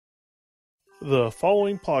The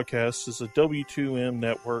following podcast is a W2M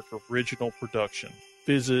Network original production.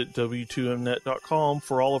 Visit W2Mnet.com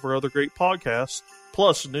for all of our other great podcasts,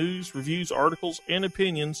 plus news, reviews, articles, and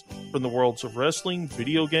opinions from the worlds of wrestling,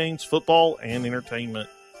 video games, football, and entertainment.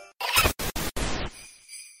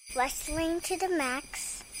 Wrestling to the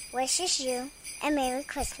Max wishes you a Merry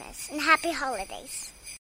Christmas and Happy Holidays.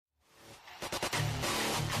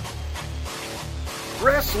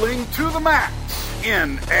 Wrestling to the Max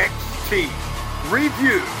NXT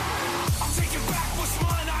Review. I'm taking back what's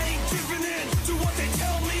mine, I ain't giving in to what they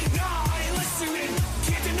tell me. Nah, I ain't listening.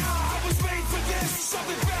 Can't deny I was made for this. Shove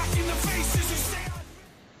it back in the face as you stand.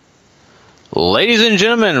 Ladies and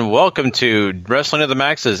gentlemen, welcome to Wrestling to the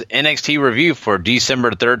Max's NXT review for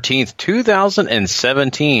December 13th,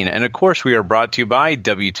 2017. And of course, we are brought to you by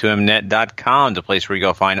W2Mnet.com, the place where you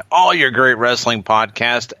go find all your great wrestling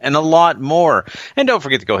podcasts and a lot more. And don't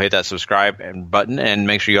forget to go hit that subscribe button and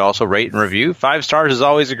make sure you also rate and review. 5 stars is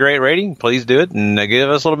always a great rating. Please do it and give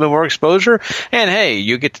us a little bit more exposure. And hey,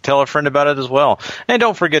 you get to tell a friend about it as well. And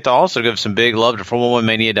don't forget to also give some big love to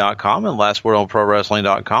FormulaMania.com and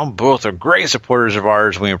LastWordOnProWrestling.com. Both are great supporters of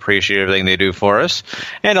ours. We appreciate everything they do for us.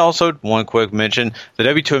 And also, one quick mention, the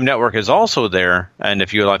W2M Network is also there, and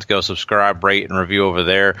if you would like to go subscribe, rate, and review over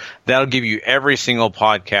there, that'll give you every single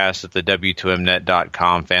podcast that the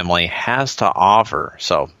W2Mnet.com family has to offer.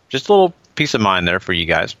 So, just a little peace of mind there for you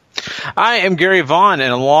guys. I am Gary Vaughn,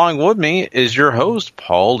 and along with me is your host,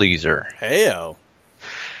 Paul Leeser. Heyo.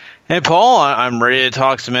 Hey, Paul, I'm ready to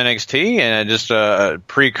talk some NXT, and just a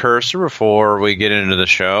precursor before we get into the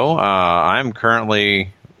show. I'm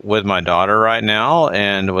currently with my daughter right now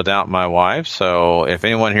and without my wife, so if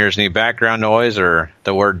anyone hears any background noise or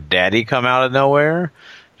the word daddy come out of nowhere,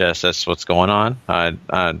 that's what's going on.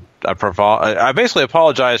 I basically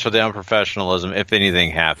apologize for the unprofessionalism if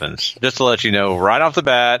anything happens. Just to let you know right off the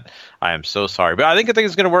bat, I am so sorry. But I think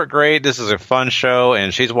it's going to work great. This is a fun show,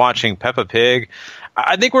 and she's watching Peppa Pig.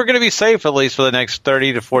 I think we're going to be safe at least for the next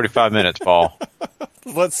 30 to 45 minutes, Paul.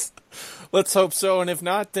 Let's hope so, and if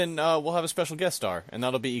not, then we'll have a special guest star, and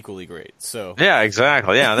that'll be equally great. So yeah,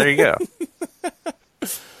 exactly. Yeah, there you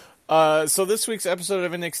go. So this week's episode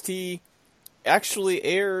of NXT actually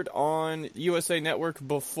aired on USA Network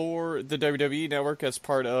before the WWE Network as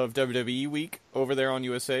part of WWE Week over there on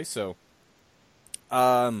USA. So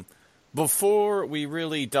before we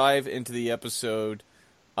really dive into the episode,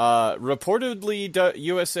 reportedly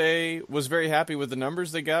USA was very happy with the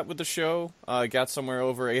numbers they got with the show. Got somewhere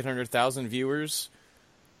over 800,000 viewers,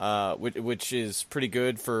 which is pretty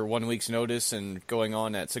good for 1 week's notice and going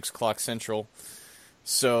on at 6 o'clock Central.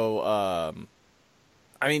 So,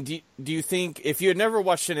 I mean, do you think, if you had never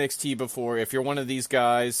watched NXT before, if you're one of these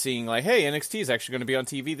guys seeing like, hey, NXT is actually going to be on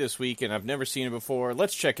TV this week and I've never seen it before,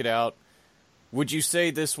 let's check it out, would you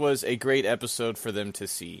say this was a great episode for them to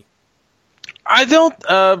see? I don't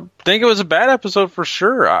think it was a bad episode for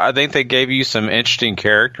sure. I think they gave you some interesting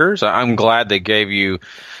characters. I'm glad they gave you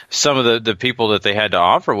some of the people that they had to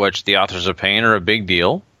offer, which the Authors of Pain are a big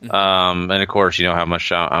deal. Mm-hmm. And of course, you know how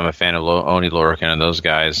much I'm a fan of Oni Lorcan and those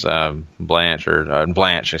guys, Blanche,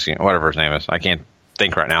 excuse me, whatever his name is. I can't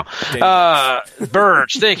think right now.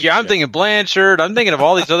 Birch, thank you. I'm thinking Blanchard. I'm thinking of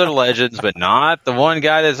all these other legends, but not the one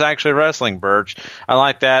guy that's actually wrestling, Birch. I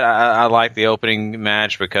like that. I like the opening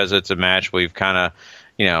match because it's a match we've kind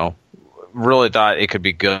of, really thought it could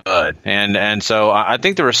be good. And so I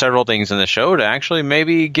think there were several things in the show to actually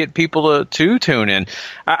maybe get people to tune in.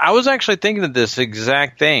 I was actually thinking of this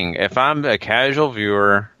exact thing. If I'm a casual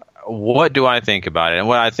viewer, what do I think about it? And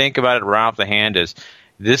what I think about it right off the hand is,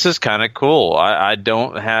 this is kind of cool. I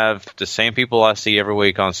don't have the same people I see every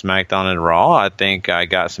week on SmackDown and Raw. I think I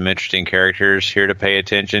got some interesting characters here to pay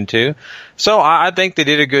attention to. So I think they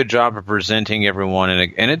did a good job of presenting everyone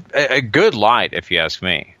in a good light, if you ask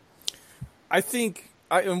me. I think,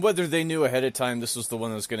 and whether they knew ahead of time this was the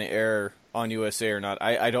one that was going to air on USA or not,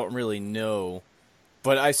 I don't really know.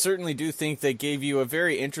 But I certainly do think they gave you a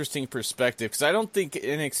very interesting perspective, because I don't think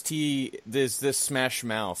NXT is this smash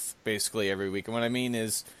mouth basically every week. And what I mean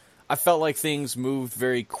is, I felt like things moved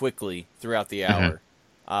very quickly throughout the hour.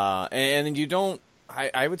 Mm-hmm. And you don't,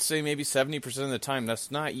 I would say maybe 70% of the time, that's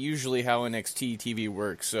not usually how NXT TV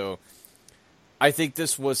works. So I think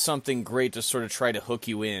this was something great to sort of try to hook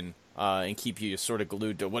you in and keep you sort of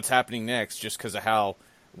glued to what's happening next, just because of how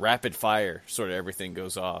rapid fire sort of everything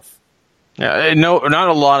goes off. Yeah, no, not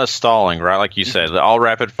a lot of stalling, right? Like you said, all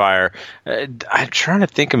rapid fire. I'm trying to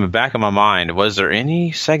think in the back of my mind, was there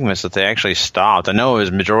any segments that they actually stopped? I know it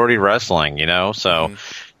was majority wrestling, so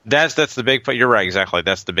That's the big. You're right, exactly.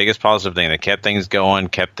 That's the biggest positive thing. They kept things going,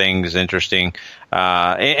 kept things interesting,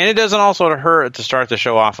 and it doesn't also hurt to start the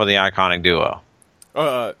show off with the iconic duo.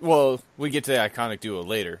 Well, we get to the iconic duo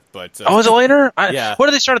later, but is it later? Yeah. What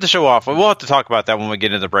did they start the show off with? We'll have to talk about that when we get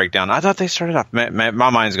into the breakdown. I thought they started off. My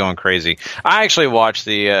mind's going crazy. I actually watched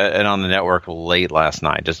it on the network late last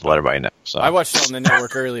night, just to let everybody know. So I watched it on the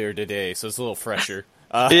network earlier today, so it's a little fresher.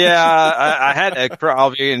 I had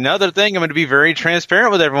another thing. I'm going to be very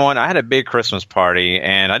transparent with everyone. I had a big Christmas party,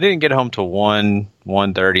 and I didn't get home till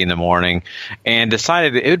 1:30 in the morning, and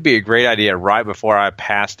decided it would be a great idea right before I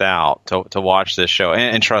passed out to watch this show.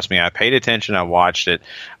 And trust me, I paid attention. I watched it,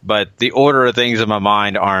 but the order of things in my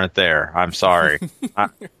mind aren't there. I'm sorry.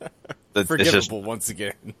 Forgivable once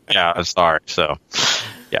again. Yeah, I'm sorry. So,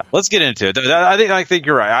 yeah, let's get into it. I think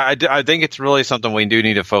you're right. I think it's really something we do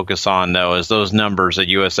need to focus on, though, is those numbers that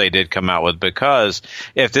USA did come out with. Because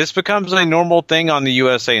if this becomes a normal thing on the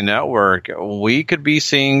USA Network, we could be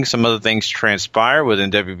seeing some other things transpire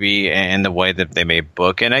within WB and the way that they may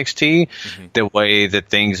book NXT, the way that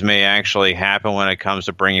things may actually happen when it comes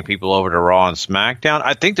to bringing people over to Raw and SmackDown.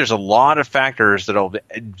 I think there's a lot of factors that will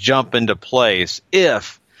jump into place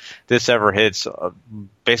if this ever hits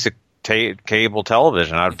basic cable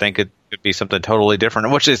television. I would think it could be something totally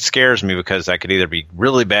different, which it scares me because that could either be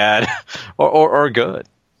really bad or good.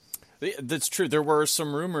 That's true. There were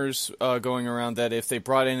some rumors going around that if they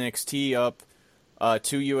brought NXT up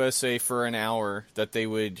to USA for an hour, that they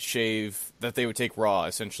would take Raw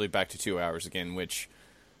essentially back to 2 hours again, which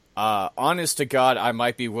honest to God, I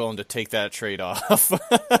might be willing to take that trade-off.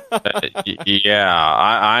 Yeah,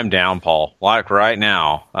 I'm down, Paul. Like right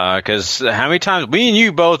now. Because how many times... We and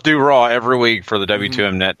you both do Raw every week for the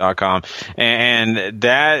W2Mnet.com. And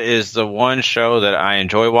that is the one show that I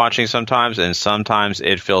enjoy watching sometimes, and sometimes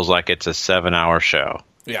it feels like it's a 7-hour show.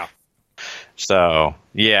 Yeah. So,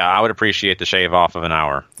 yeah, I would appreciate the shave off of an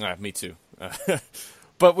hour. Me too.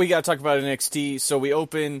 But we got to talk about NXT. So we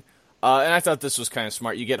open... and I thought this was kind of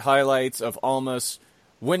smart. You get highlights of Almas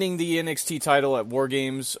winning the NXT title at War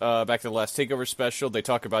Games back to the last TakeOver special. They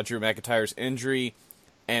talk about Drew McIntyre's injury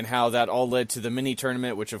and how that all led to the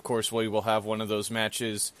mini-tournament, which, of course, we will have one of those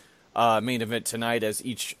matches main event tonight, as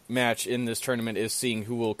each match in this tournament is seeing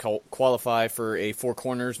who will qualify for a Four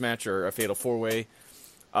Corners match or a Fatal 4-Way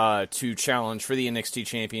to challenge for the NXT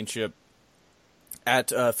Championship at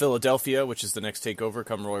Philadelphia, which is the next TakeOver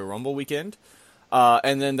come Royal Rumble weekend.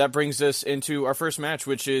 And then that brings us into our first match,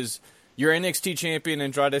 which is your NXT champion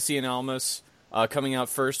Andrade Cien Almas coming out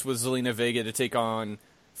first with Zelina Vega to take on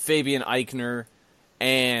Fabian Eichner.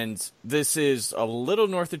 And this is a little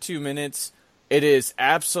north of 2 minutes. It is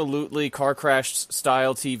absolutely car crash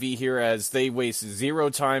style TV here, as they waste zero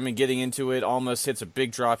time in getting into it. Almas hits a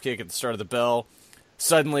big dropkick at the start of the bell.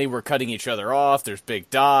 Suddenly we're cutting each other off. There's big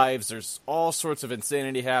dives. There's all sorts of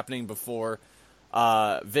insanity happening before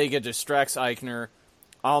Vega distracts Eichner.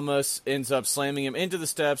 Almas ends up slamming him into the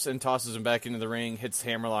steps and tosses him back into the ring. Hits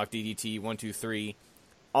hammerlock DDT, 1, 2, 3.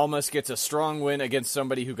 Almas gets a strong win against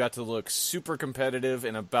somebody who got to look super competitive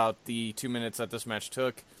in about the 2 minutes that this match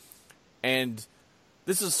took. And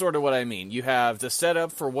this is sort of what I mean. You have the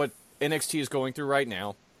setup for what NXT is going through right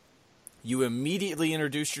now. You immediately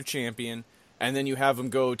introduce your champion, and then you have him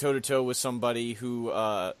go toe-to-toe with somebody who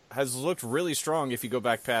has looked really strong if you go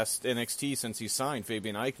back past NXT since he signed,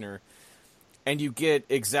 Fabian Eichner. And you get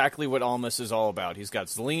exactly what Almas is all about. He's got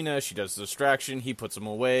Zelina, she does the distraction, he puts him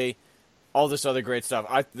away, all this other great stuff.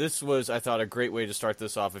 This was, I thought, a great way to start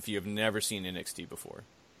this off if you have never seen NXT before.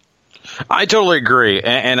 I totally agree,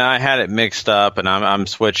 and I had it mixed up, and I'm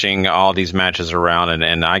switching all these matches around,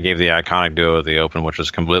 and I gave the Iconic Duo the open, which was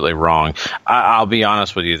completely wrong. I'll be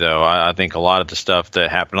honest with you, though. I think a lot of the stuff that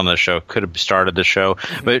happened on the show could have started the show,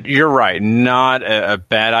 but you're right. Not a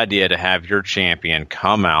bad idea to have your champion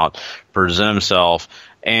come out, present himself,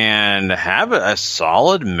 and have a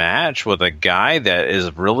solid match with a guy that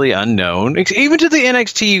is really unknown, even to the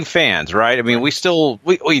NXT fans, right? I mean,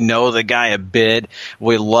 we know the guy a bit.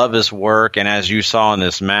 We love his work, and as you saw in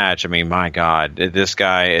this match, I mean, my God, this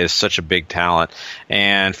guy is such a big talent.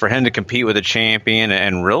 And for him to compete with a champion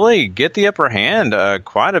and really get the upper hand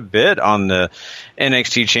quite a bit on the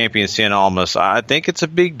NXT champion, Cien Almas, I think it's a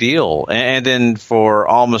big deal. And then for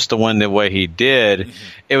Almas to win the way he did,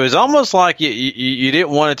 it was almost like you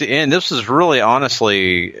didn't want it to end. This was really,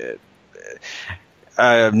 honestly,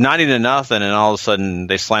 90-0, and all of a sudden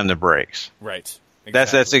they slammed the brakes. Right.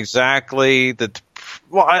 Exactly. That's exactly the.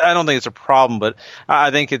 Well, I don't think it's a problem, but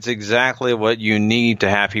I think it's exactly what you need to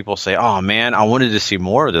have people say, oh, man, I wanted to see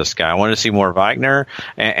more of this guy. I wanted to see more of Eichner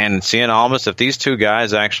and Cien Almas. If these two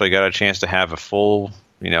guys actually got a chance to have a full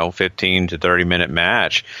 15 to 30-minute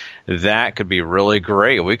match, that could be really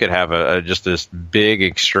great. We could have just this big,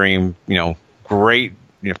 extreme, great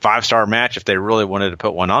 5-star match. If they really wanted to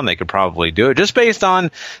put one on, they could probably do it just based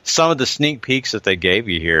on some of the sneak peeks that they gave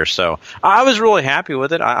you here. So I was really happy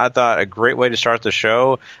with it. I thought a great way to start the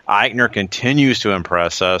show. Eichner continues to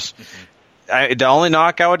impress us. The only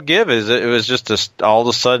knock I would give is it was just all of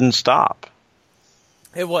a sudden stop.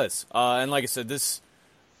 It was. And like I said, this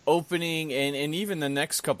opening and even the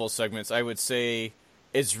next couple segments, I would say,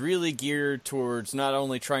 is really geared towards not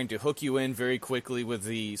only trying to hook you in very quickly with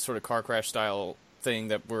the sort of car crash style thing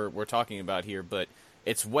that we're talking about here, but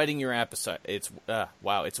it's whetting your appetite. It's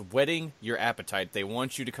whetting your appetite. They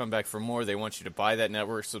want you to come back for more. They want you to buy that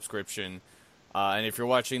network subscription. And if you're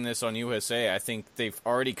watching this on USA, I think they've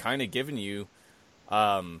already kind of given you,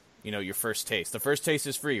 your first taste. The first taste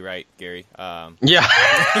is free, right, Gary? Yeah.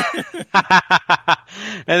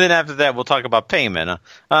 And then after that, we'll talk about payment.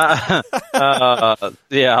 Yeah.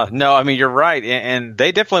 No, I mean, you're right. And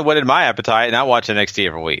they definitely whetted my appetite, and I watch NXT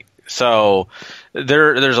every week. So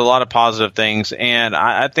there's a lot of positive things, and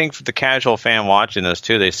I think for the casual fan watching this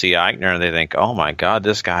too, they see Eichner and they think, oh my God,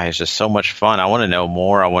 this guy is just so much fun. I want to know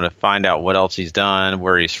more. I want to find out what else he's done,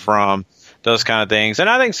 where he's from, those kind of things. And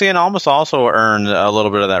I think Cien Almas also earned a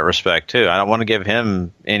little bit of that respect too. I don't want to give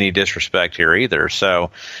him any disrespect here either.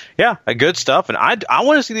 So yeah, good stuff. And I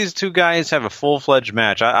want to see these two guys have a full-fledged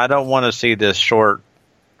match. I don't want to see this short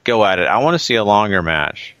go at it. I want to see a longer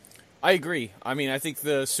match. I agree. I mean, I think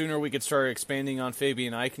the sooner we could start expanding on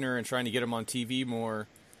Fabian Eichner and trying to get him on TV more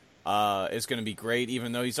is going to be great,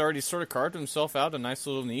 even though he's already sort of carved himself out a nice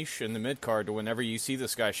little niche in the mid-card to whenever you see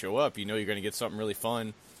this guy show up, you're going to get something really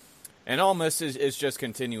fun. And Almas is just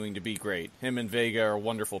continuing to be great. Him and Vega are a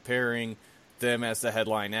wonderful pairing. Them as the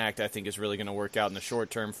headline act, I think, is really going to work out in the short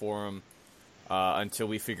term for him until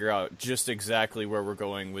we figure out just exactly where we're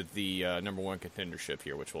going with the number one contendership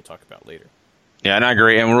here, which we'll talk about later. Yeah, and I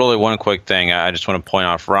agree. And really, one quick thing I just want to point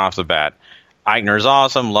out right off the bat. Eichner's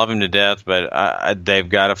awesome, love him to death, but they've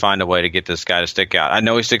got to find a way to get this guy to stick out. I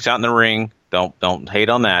know he sticks out in the ring. Don't hate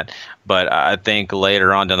on that. But I think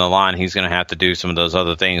later on down the line, he's going to have to do some of those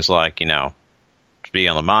other things like, be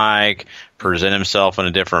on the mic, present himself in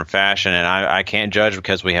a different fashion. And I can't judge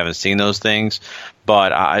because we haven't seen those things.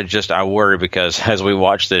 But I worry because as we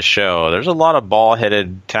watch this show, there's a lot of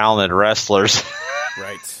ball-headed, talented wrestlers.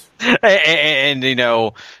 Right. And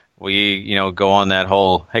we go on that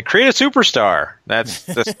whole, hey, create a superstar. That's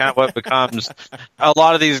kind of what becomes a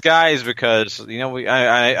lot of these guys because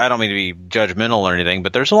I don't mean to be judgmental or anything,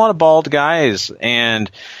 but there's a lot of bald guys,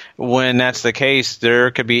 and when that's the case,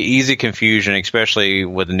 there could be easy confusion, especially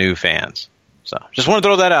with new fans. So just want to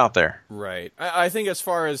throw that out there. Right. I think as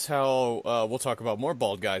far as how we'll talk about more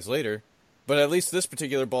bald guys later, but at least this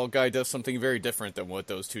particular bald guy does something very different than what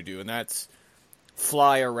those two do, and that's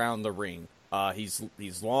fly around the ring. He's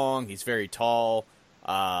long, he's very tall,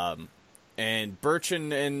 and Birch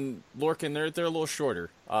and Lorcan, they're a little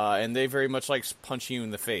shorter, and they very much like punching you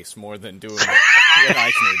in the face more than doing what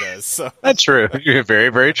Eichner does. So. That's true. Very,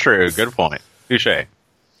 very true. Good point. Touché.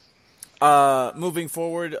 Moving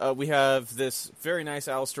forward, we have this very nice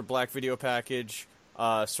Aleister Black video package,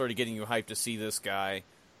 sort of getting you hyped to see this guy.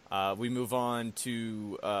 We move on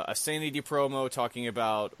to a Sanity promo talking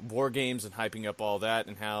about War Games and hyping up all that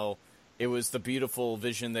and how it was the beautiful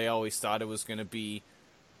vision they always thought it was going to be.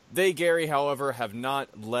 They, Gary, however, have not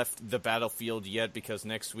left the battlefield yet because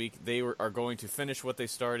next week they are going to finish what they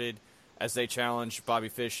started as they challenge Bobby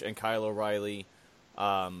Fish and Kyle O'Reilly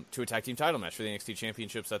to a tag team title match for the NXT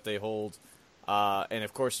championships that they hold. And,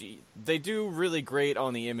 of course, they do really great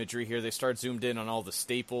on the imagery here. They start zoomed in on all the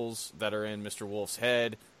staples that are in Mr. Wolf's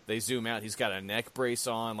head. They zoom out. He's got a neck brace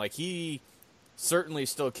on. Like, he certainly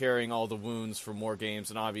still carrying all the wounds from War Games,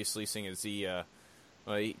 and obviously seeing as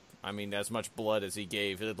as much blood as he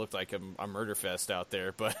gave, it looked like a murder fest out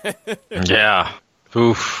there. But yeah.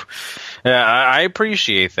 Oof. Yeah, I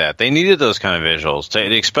appreciate that. They needed those kind of visuals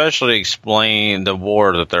to especially explain the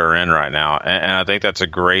war that they're in right now. And I think that's a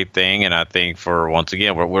great thing. And I think once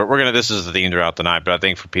again, we're going to, this is the theme throughout the night, but I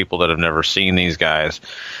think for people that have never seen these guys,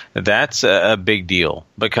 that's a big deal.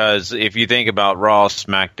 Because if you think about Raw,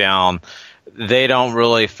 SmackDown, they don't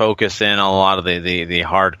really focus in on a lot of the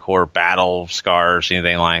hardcore battle scars,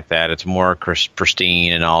 anything like that. It's more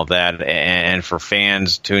pristine and all that. And for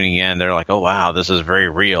fans tuning in, they're like, oh, wow, this is very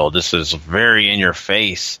real. This is very in your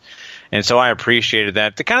face. And so I appreciated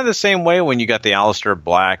that. Kind of the same way when you got the Aleister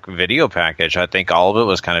Black video package. I think all of it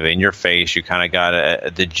was kind of in your face. You kind of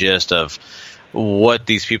got the gist of what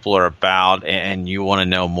these people are about, and you want to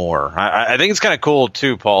know more. I think it's kind of cool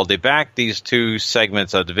too, Paul. They backed these two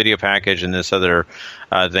segments of the video package and this other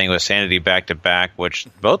thing with Sanity back to back, which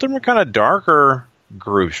both of them are kind of darker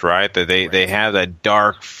groups, right? They have that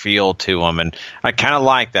dark feel to them, and I kind of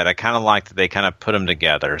like that. I kind of like that they kind of put them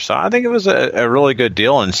together. So I think it was a really good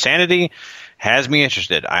deal, and Sanity has me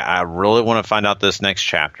interested. I really want to find out this next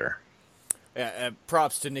chapter.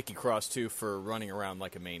 Props to Nikki Cross, too, for running around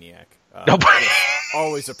like a maniac.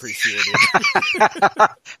 Always appreciated.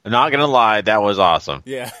 I'm not going to lie, that was awesome.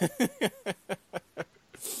 Yeah.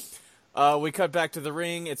 We cut back to the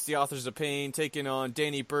ring. It's the Authors of Pain taking on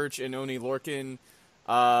Danny Burch and Oni Lorcan,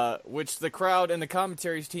 which the crowd and the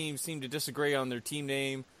commentary team seem to disagree on their team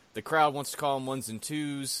name. The crowd wants to call them ones and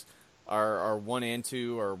twos, or 1 and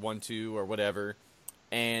 2, or 1-2, or whatever.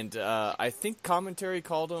 And I think commentary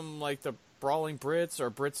called them like the Brawling Brits or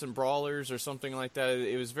Brits and Brawlers or something like that.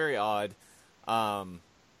 It was very odd. I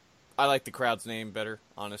like the crowd's name better,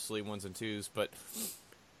 honestly, 1s and 2s. But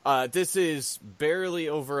this is barely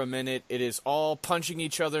over a minute. It is all punching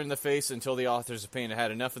each other in the face until the Authors of Pain had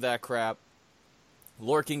enough of that crap.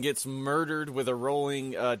 Lorcan gets murdered with a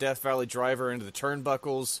rolling Death Valley driver into the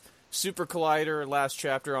turnbuckles. Super Collider, last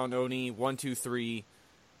chapter on Oni, 1, 2, 3.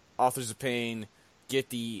 Authors of Pain get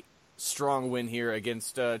the strong win here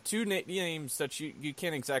against two names that you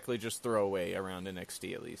can't exactly just throw away around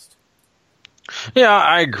NXT, at least. Yeah,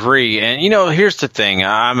 I agree. And, here's the thing.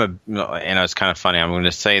 It's kind of funny. I'm going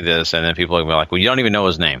to say this, and then people will be like, well, you don't even know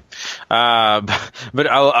his name. But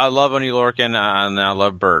I love Oni Lorcan, and I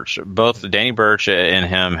love Burch. Both Danny Burch and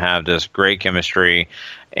him have this great chemistry.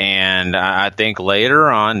 And I think later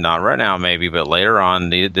on, not right now maybe, but later on,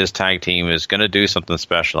 this tag team is going to do something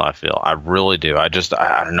special, I feel. I really do. I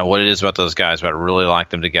don't know what it is about those guys, but I really like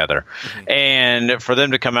them together. Mm-hmm. And for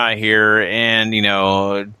them to come out here and,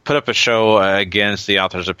 put up a show against the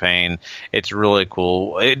Authors of Pain, it's really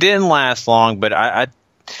cool. It didn't last long, but I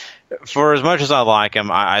for as much as I like them,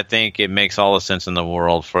 I think it makes all the sense in the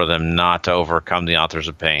world for them not to overcome the Authors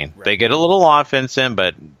of Pain. Right. They get a little offense in,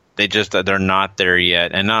 but they're not there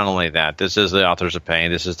yet. And not only that, this is the Authors of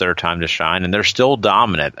Pain. This is their time to shine, and they're still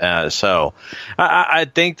dominant. So I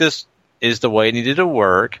think this is the way it needed to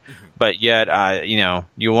work, but yet,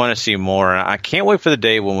 you want to see more. I can't wait for the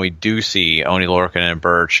day when we do see Oni Lorcan and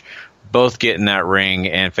Burch both get in that ring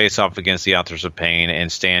and face off against the Authors of Pain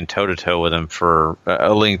and stand toe-to-toe with them for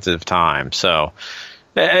a length of time. So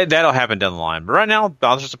that'll happen down the line. But right now, the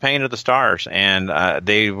Authors of Pain are the stars, and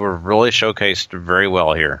they were really showcased very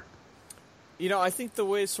well here. I think the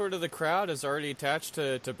way sort of the crowd is already attached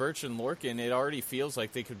to Burch and Lorcan, it already feels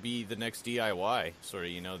like they could be the next DIY, sort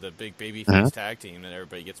of, the big babyface tag team that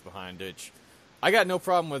everybody gets behind, which I got no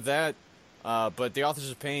problem with that. But the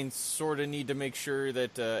Authors of Pain sort of need to make sure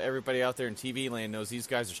that everybody out there in TV land knows these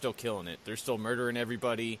guys are still killing it. They're still murdering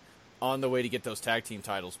everybody on the way to get those tag team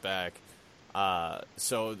titles back. I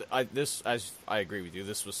agree with you.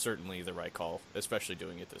 This was certainly the right call, especially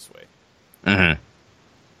doing it this way. Mm-hmm.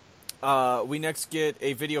 We next get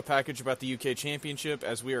a video package about the UK Championship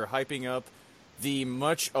as we are hyping up the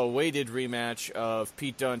much-awaited rematch of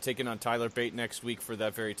Pete Dunne taking on Tyler Bate next week for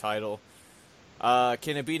that very title.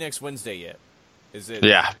 Can it be next Wednesday yet? Is it?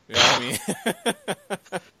 Yeah.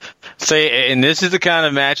 And this is the kind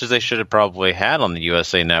of matches they should have probably had on the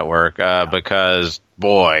USA Network because,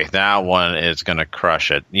 boy, that one is going to crush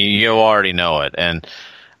it. You already know it. And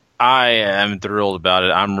I am thrilled about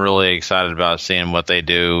it. I'm really excited about seeing what they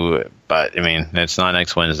do. But, it's not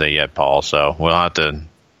next Wednesday yet, Paul, so we'll have to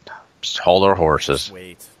just hold our horses. Just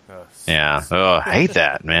wait. Yeah. I hate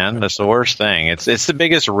that, man. That's the worst thing. It's the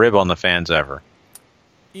biggest rib on the fans ever.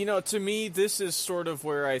 To me, this is sort of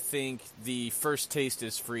where I think the first taste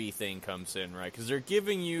is free thing comes in, right? Because they're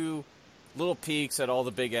giving you little peeks at all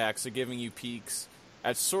the big acts. They're giving you peeks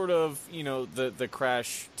at sort of, the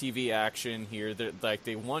Crash TV action here.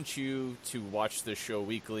 They want you to watch this show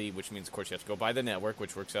weekly, which means, of course, you have to go buy the network,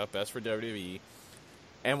 which works out best for WWE.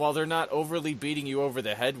 And while they're not overly beating you over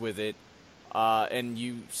the head with it, and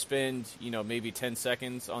you spend, maybe 10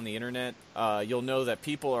 seconds on the internet, you'll know that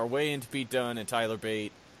people are way into Pete Dunne and Tyler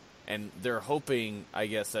Bate, and they're hoping, I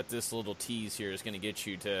guess, that this little tease here is going to get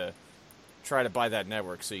you to try to buy that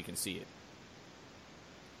network so you can see it.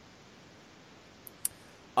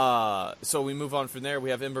 So we move on from there.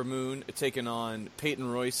 We have Ember Moon taking on Peyton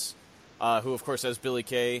Royce, who, of course, has Billy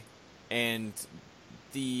Kay, and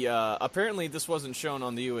the apparently this wasn't shown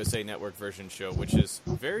on the USA Network version show, which is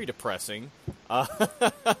very depressing.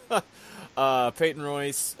 Peyton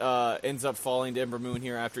Royce ends up falling to Ember Moon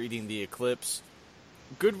here after eating the Eclipse.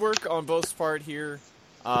 Good work on both part here.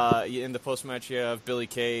 In the post-match, you have Billie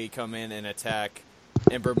Kay come in and attack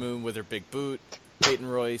Ember Moon with her big boot. Peyton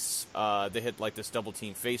Royce, they hit like this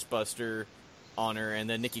double-team facebuster on her, and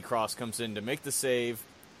then Nikki Cross comes in to make the save,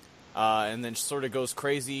 and then sort of goes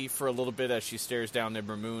crazy for a little bit as she stares down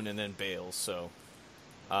Ember Moon and then bails. So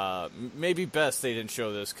maybe best they didn't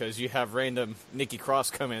show this, because you have random Nikki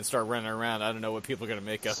Cross come in and start running around. I don't know what people are going to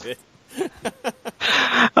make of it.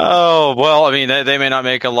 Oh, well, I mean, they may not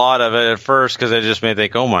make a lot of it at first because they just may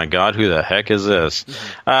think, oh, my God, who the heck is this?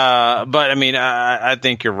 But, I mean, I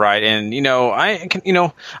think you're right.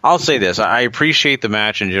 And, I'll say this. I appreciate the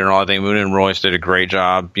match in general. I think Moon and Royce did a great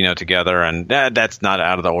job, together. And that's not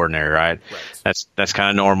out of the ordinary, right? That's kind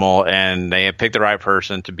of normal. And they have picked the right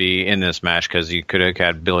person to be in this match because you could have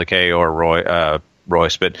had Billie Kay or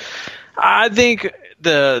Royce. But I think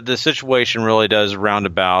the situation really does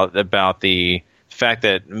roundabout about the fact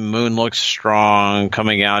that Moon looks strong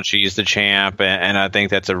coming out. She's the champ, and I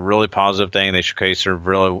think that's a really positive thing. They showcase her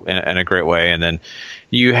really in a great way. And then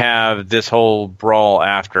you have this whole brawl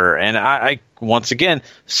after. And I once again,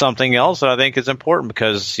 something else that I think is important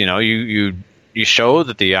because, you show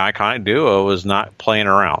that the iconic duo is not playing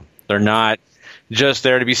around. They're not just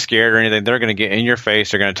there to be scared or anything. They're going to get in your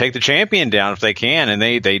face. They're going to take the champion down if they can, and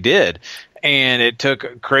they did. And it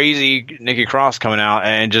took crazy Nikki Cross coming out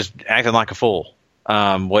and just acting like a fool,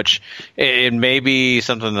 which it may be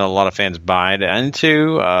something that a lot of fans buy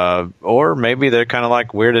into, or maybe they're kind of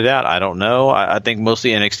like weirded out. I don't know. I think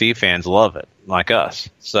mostly NXT fans love it, like us.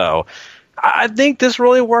 So I think this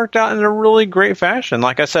really worked out in a really great fashion.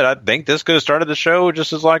 Like I said, I think this could have started the show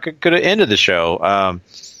just as like it could have ended the show.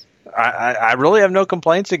 I really have no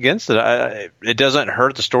complaints against it. It doesn't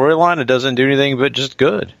hurt the storyline. It doesn't do anything but just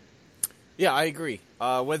good. Yeah, I agree.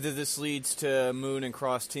 Whether this leads to Moon and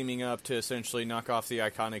Cross teaming up to essentially knock off the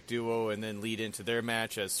iconic duo and then lead into their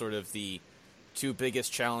match as sort of the two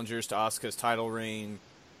biggest challengers to Asuka's title reign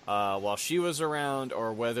while she was around,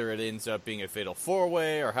 or whether it ends up being a fatal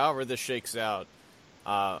four-way, or however this shakes out,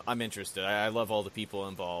 I'm interested. I love all the people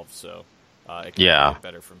involved, so it can get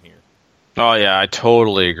better from here. Oh, yeah, I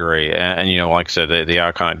totally agree. And like I said, the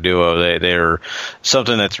iconic duo, they're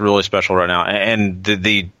something that's really special right now. And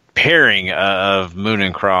the pairing of Moon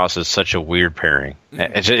and Cross is such a weird pairing.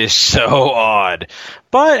 It's so odd.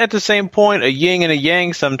 But at the same point, a yin and a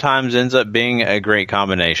yang sometimes ends up being a great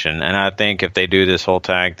combination. And I think if they do this whole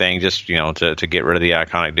tag thing just, to get rid of the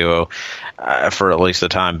iconic duo for at least the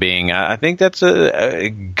time being, I think that's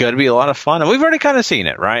going to be a lot of fun. And we've already kind of seen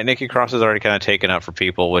it, right? Nikki Cross has already kind of taken up for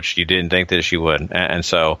people, which you didn't think that she would. And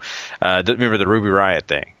so, remember the Ruby Riott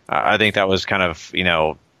thing? I think that was kind of,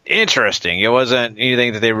 interesting. It wasn't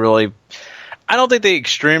anything that they really, I don't think they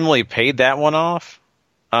extremely paid that one off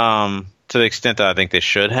to the extent that I think they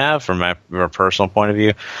should have from my personal point of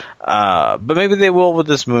view. But maybe they will with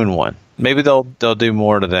this Moon one. Maybe they'll do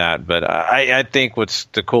more to that. But I think what's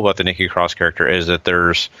the cool about the Nikki Cross character is that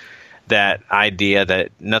there's that idea that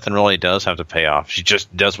nothing really does have to pay off. She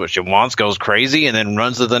just does what she wants, goes crazy, and then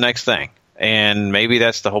runs to the next thing. And maybe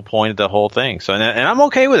that's the whole point of the whole thing. So, and I'm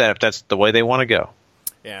okay with that if that's the way they want to go.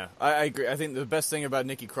 Yeah, I agree. I think the best thing about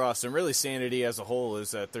Nikki Cross, and really Sanity as a whole,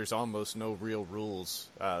 is that there's almost no real rules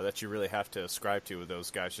that you really have to ascribe to with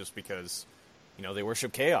those guys, just because, they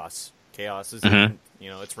worship chaos. Chaos is,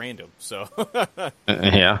 it's random. So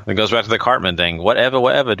yeah, it goes back to the Cartman thing.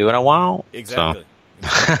 Whatever, do what I want. Exactly.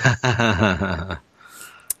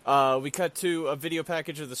 We cut to a video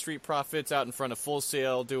package of the Street Profits out in front of Full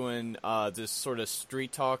Sail doing this sort of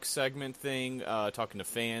street talk segment thing, talking to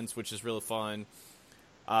fans, which is really fun.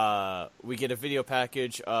 We get a video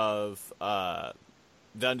package of the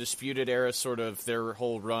Undisputed Era, sort of their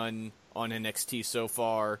whole run on NXT so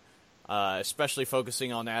far, especially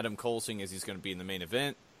focusing on Adam Cole, seeing as he's going to be in the main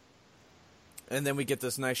event. And then we get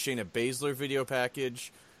this nice Shayna Baszler video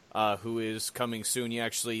package, who is coming soon. You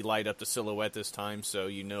actually light up the silhouette this time, so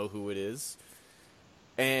you know who it is.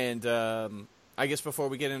 And I guess before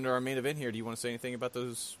we get into our main event here, do you want to say anything about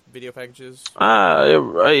those video packages?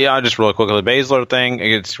 Yeah, just really quickly. The Baszler thing,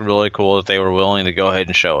 it's really cool that they were willing to go ahead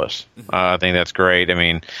and show us. I think that's great. I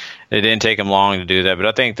mean, it didn't take them long to do that, but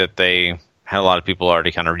I think that they had a lot of people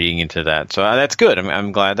already kind of reading into that. So that's good.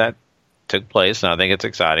 I'm glad that took place, and I think it's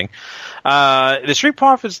exciting. The Street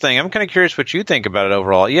Profits thing, I'm kind of curious what you think about it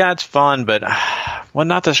overall. Yeah, it's fun, but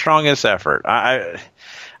not the strongest effort.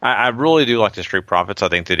 I really do like the Street Profits. I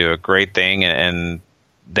think they do a great thing, and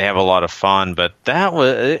they have a lot of fun. But that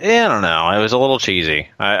was, I don't know, it was a little cheesy.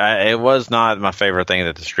 It was not my favorite thing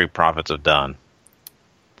that the Street Profits have done.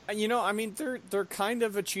 They're kind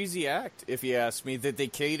of a cheesy act, if you ask me. That they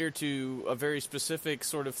cater to a very specific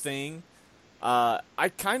sort of thing,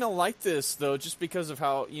 I kind of like this, though, just because of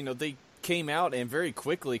how, they came out and very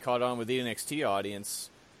quickly caught on with the NXT audience.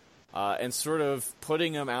 And sort of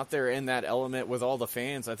putting them out there in that element with all the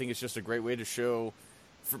fans, I think it's just a great way to show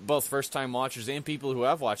for both first-time watchers and people who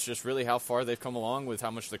have watched just really how far they've come along with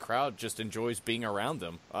how much the crowd just enjoys being around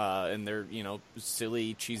them and their,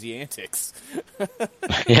 silly, cheesy antics.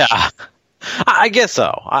 Yeah, I guess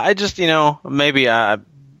so. I just, maybe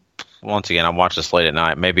once again, I watched this late at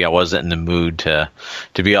night. Maybe I wasn't in the mood to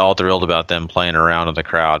be all thrilled about them playing around with the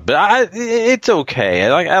crowd. But it's okay.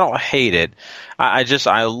 I don't hate it.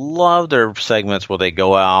 I love their segments where they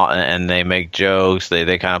go out and they make jokes.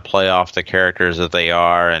 They kind of play off the characters that they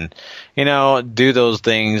are and, do those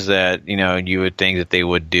things that, you would think that they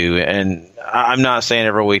would do. And I'm not saying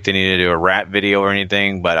every week they need to do a rap video or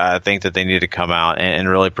anything, but I think that they need to come out and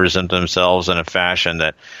really present themselves in a fashion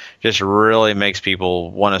that just really makes people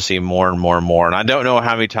want to see more and more and more. And I don't know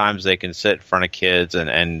how many times they can sit in front of kids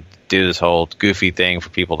and do this whole goofy thing for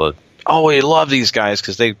people to, we love these guys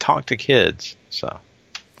because they talk to kids. So,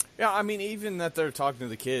 yeah, I mean, even that they're talking to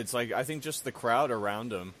the kids, I think just the crowd around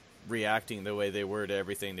them reacting the way they were to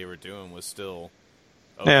everything they were doing was still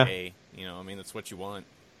okay. Yeah. That's what you want.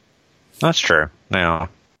 That's true. But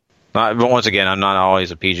once again, I'm not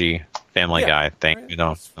always a PG Family Guy thing,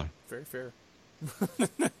 right. So. Very fair.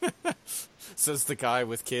 Says the guy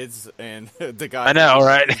with kids, and the guy I know,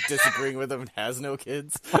 right? disagreeing with him and has no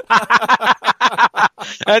kids.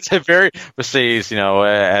 That's a very, as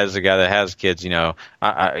a guy that has kids,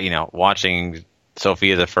 watching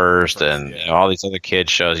Sophia the First and all these other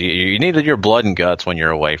kids shows, you need your blood and guts when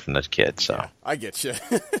you're away from the kids. So I get you.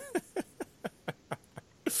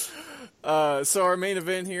 So our main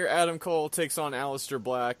event here, Adam Cole takes on Aleister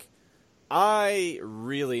Black. I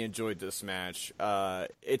really enjoyed this match.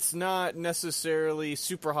 It's not necessarily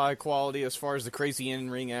super high quality as far as the crazy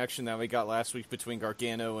in-ring action that we got last week between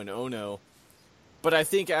Gargano and Ono. But I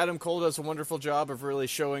think Adam Cole does a wonderful job of really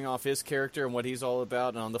showing off his character and what he's all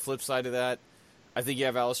about. And on the flip side of that, I think you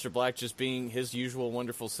have Aleister Black just being his usual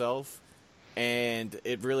wonderful self. And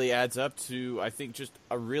it really adds up to, I think, just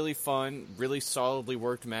a really fun, really solidly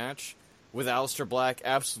worked match, with Aleister Black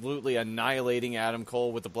absolutely annihilating Adam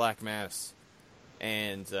Cole with the Black Mass.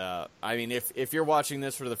 And, if you're watching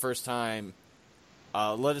this for the first time,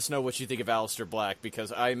 let us know what you think of Aleister Black,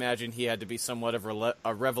 because I imagine he had to be somewhat of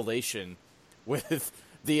a revelation with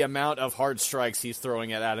the amount of hard strikes he's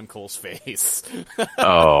throwing at Adam Cole's face.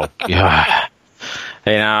 Oh, God.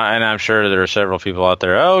 And I'm sure there are several people out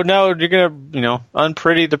there, oh, no, you're going to,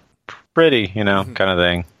 unpretty the pretty, kind of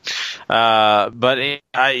thing.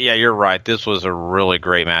 You're right. This was a really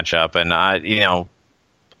great matchup, and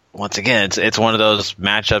once again, it's one of those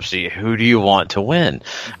matchups. Who do you want to win?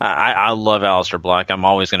 I love Aleister Black. I'm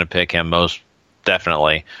always going to pick him most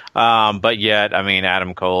definitely. But yet,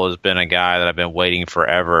 Adam Cole has been a guy that I've been waiting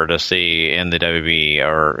forever to see in the WWE,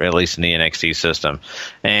 or at least in the NXT system.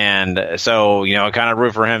 And so, I kind of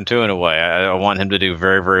root for him too in a way. I want him to do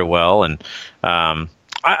very, very well, and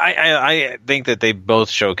I think that they both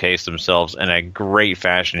showcase themselves in a great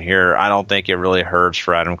fashion here. I don't think it really hurts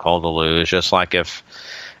for Adam Cole to lose. Just like if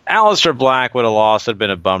Aleister Black would have lost, it'd been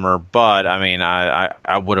a bummer. But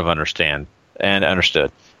I would have understood.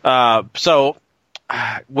 So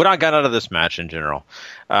what I got out of this match in general,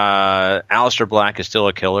 Aleister Black is still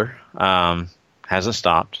a killer. Hasn't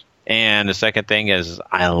stopped. And the second thing is,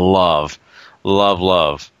 I love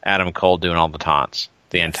Adam Cole doing all the taunts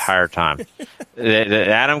the entire time. the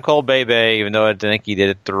Adam Cole Bebe, even though I think he did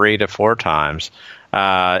it 3 to 4 times,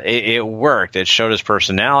 it worked. It showed his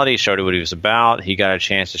personality, showed what he was about. He got a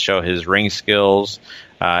chance to show his ring skills,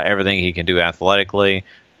 everything he can do athletically.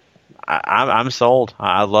 I'm sold.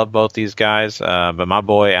 I love both these guys, but my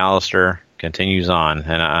boy Aleister continues on,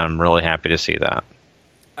 and I'm really happy to see that.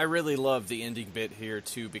 I really love the ending bit here,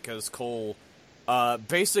 too, because Cole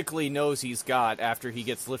basically knows he's got after he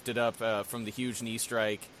gets lifted up from the huge knee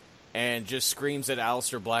strike and just screams at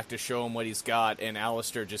Aleister Black to show him what he's got, and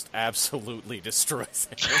Aleister just absolutely destroys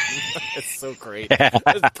him. It's so great.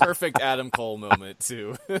 It's a perfect Adam Cole moment,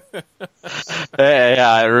 too.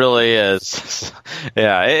 Yeah, it really is.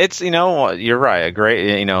 Yeah, it's, you're right, a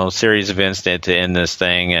great, series of events to end this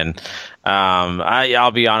thing, and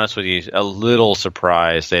I'll be honest with you, a little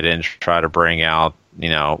surprised they didn't try to bring out,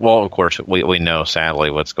 well, of course, we know,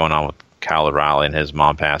 sadly, what's going on with Kyle O'Reilly and his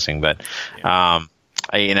mom passing, but,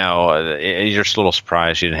 you're just a little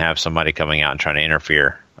surprised you didn't have somebody coming out and trying to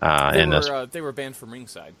interfere in this. They were banned from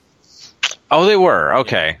ringside. Oh, they were?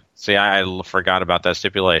 Okay. Yeah. See, I forgot about that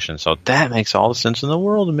stipulation, so that makes all the sense in the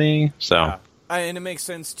world to me. So, and it makes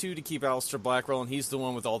sense, too, to keep Aleister Black rolling. He's the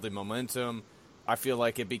one with all the momentum. I feel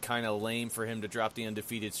like it'd be kind of lame for him to drop the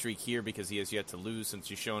undefeated streak here because he has yet to lose since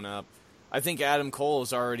he's shown up. I think Adam Cole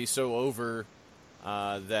is already so over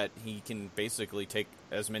that he can basically take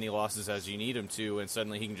as many losses as you need him to, and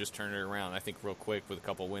suddenly he can just turn it around, I think, real quick with a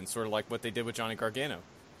couple wins, sort of like what they did with Johnny Gargano.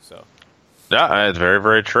 So, yeah, it's very,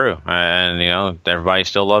 very true. And, everybody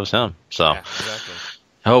still loves him. So, yeah, exactly.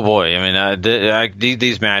 Oh, boy. I mean,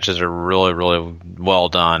 these matches are really, really well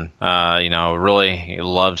done. Really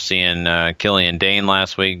loved seeing Killian Dane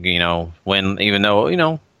last week, win, even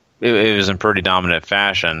though, it was in pretty dominant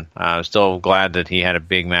fashion. I'm still glad that he had a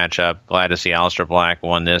big matchup. Glad to see Aleister Black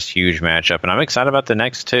won this huge matchup. And I'm excited about the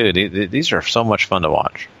next two. These are so much fun to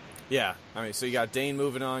watch. Yeah. I mean, so you got Dane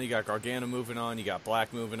moving on. You got Gargano moving on. You got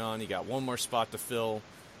Black moving on. You got one more spot to fill.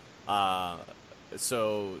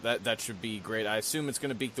 So that should be great. I assume it's going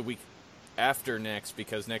to be the week after next,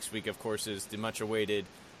 because next week, of course, is the much-awaited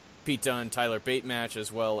Pete Dunne, Tyler Bate match,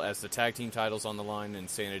 as well as the tag team titles on the line,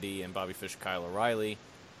 Insanity and Bobby Fish, Kyle O'Reilly.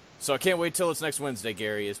 So I can't wait till it's next Wednesday,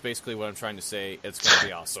 Gary, is basically what I'm trying to say. It's going to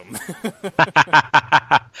be awesome.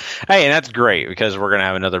 Hey, and that's great, because we're going to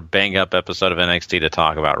have another bang-up episode of NXT to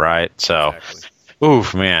talk about, right? So, Exactly.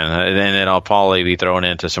 Oof, man. And then I'll probably be thrown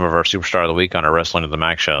into some of our Superstar of the Week on our Wrestling of the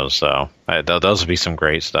Max shows. So those will be some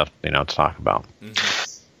great stuff, to talk about. Mm-hmm.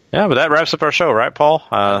 Yeah, but that wraps up our show, right, Paul?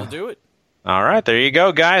 That'll do it. All right, there you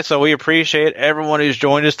go, guys. So we appreciate everyone who's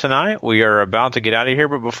joined us tonight. We are about to get out of here,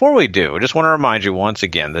 but before we do, I just want to remind you once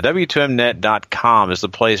again, the W2Mnet.com is the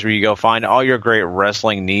place where you go find all your great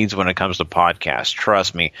wrestling needs when it comes to podcasts.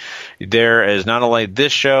 Trust me, there is not only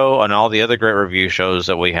this show and all the other great review shows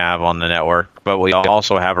that we have on the network, but we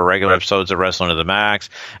also have our regular episodes of Wrestling to the Max,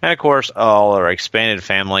 and of course, all our expanded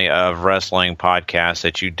family of wrestling podcasts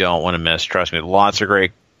that you don't want to miss. Trust me, lots of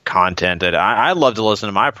great content that I love to listen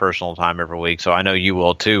to my personal time every week, so I know you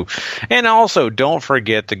will too. And also, don't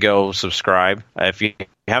forget to go subscribe. If you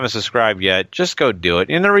haven't subscribed yet, just go do it.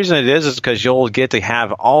 And the reason it is because you'll get to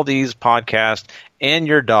have all these podcasts in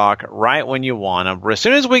your dock right when you want them. As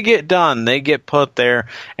soon as we get done, they get put there,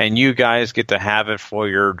 and you guys get to have it for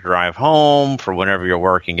your drive home, for whenever you're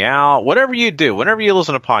working out, whatever you do, whenever you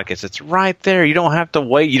listen to podcasts, it's right there. You don't have to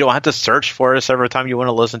wait. You don't have to search for us every time you want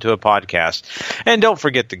to listen to a podcast. And don't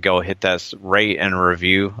forget to go hit that rate and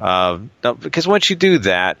review, because once you do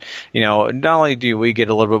that, not only do we get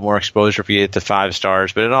a little bit more exposure if you hit the 5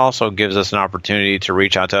 stars, but it also gives us an opportunity to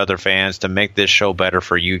reach out to other fans to make this show better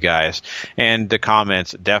for you guys. And the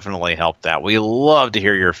comments definitely help that. We love to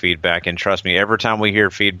hear your feedback, and trust me, every time we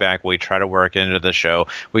hear feedback, we try to work it into the show.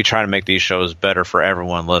 We try to make these shows better for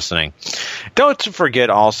everyone listening. Don't forget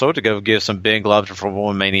also to go give some big love to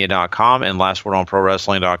ForWomanMania.com and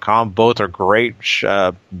LastWordOnProWrestling.com. Both are great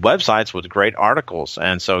websites with great articles,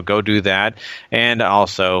 and so go do that. And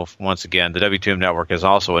also, once again, the W2M Network is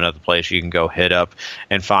also another place you can go hit up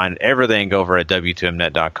and find everything over at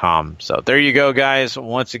W2Mnet.com. So there you go, guys.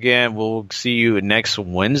 Once again, we'll see you next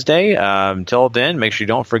Wednesday. Until then, make sure you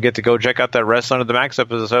don't forget to go check out that Wrestling of the Max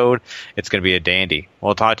episode. It's going to be a dandy.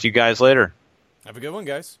 We'll talk to you guys later. Have a good one,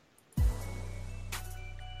 guys.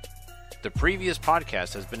 The previous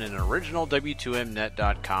podcast has been an original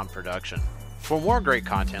W2Mnet.com production. For more great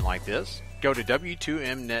content like this, go to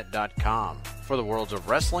W2Mnet.com for the worlds of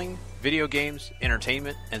wrestling, video games,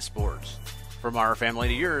 entertainment, and sports. From our family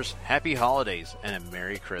to yours, happy holidays and a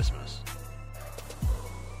Merry Christmas.